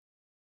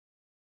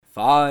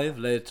5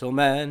 little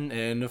men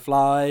in a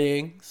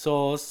flying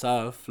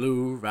saucer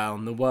flew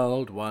round the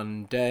world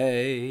one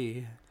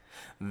day.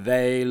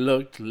 They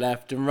looked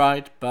left and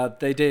right, but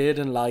they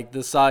didn't like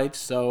the sight,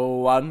 so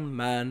one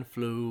man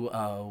flew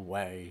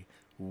away.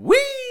 Whee!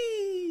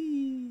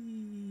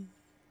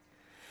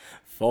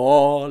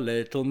 4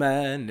 little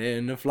men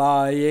in a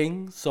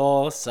flying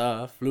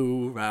saucer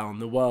flew round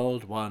the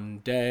world one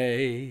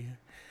day.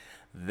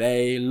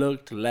 They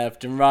looked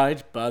left and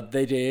right, but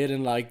they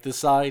didn't like the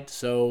sight,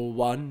 so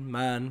one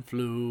man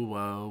flew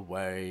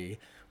away.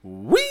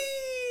 Whee!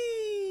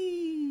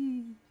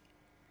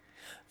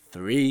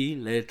 3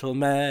 little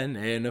men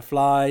in a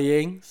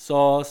flying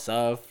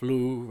saucer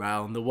flew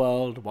round the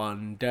world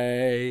one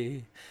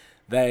day.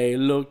 They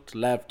looked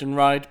left and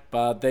right,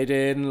 but they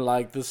didn't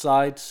like the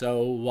sight,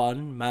 so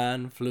one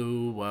man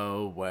flew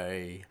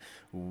away.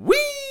 Whee!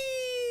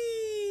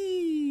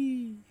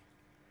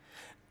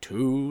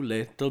 2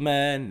 little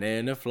men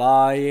in a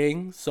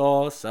flying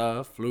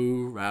saucer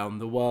flew round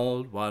the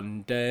world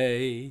one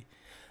day.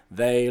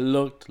 They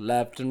looked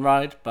left and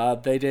right,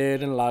 but they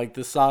didn't like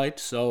the sight,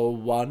 so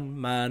one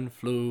man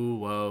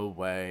flew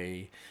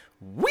away.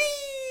 Whee!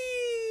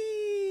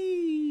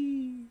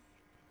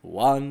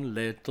 1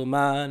 little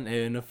man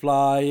in a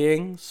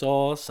flying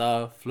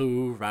saucer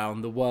flew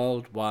round the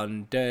world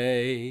one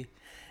day.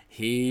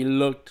 He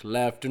looked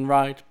left and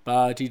right,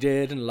 but he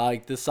didn't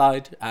like the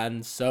sight,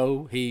 and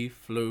so he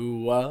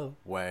flew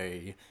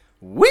away.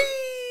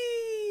 Whee!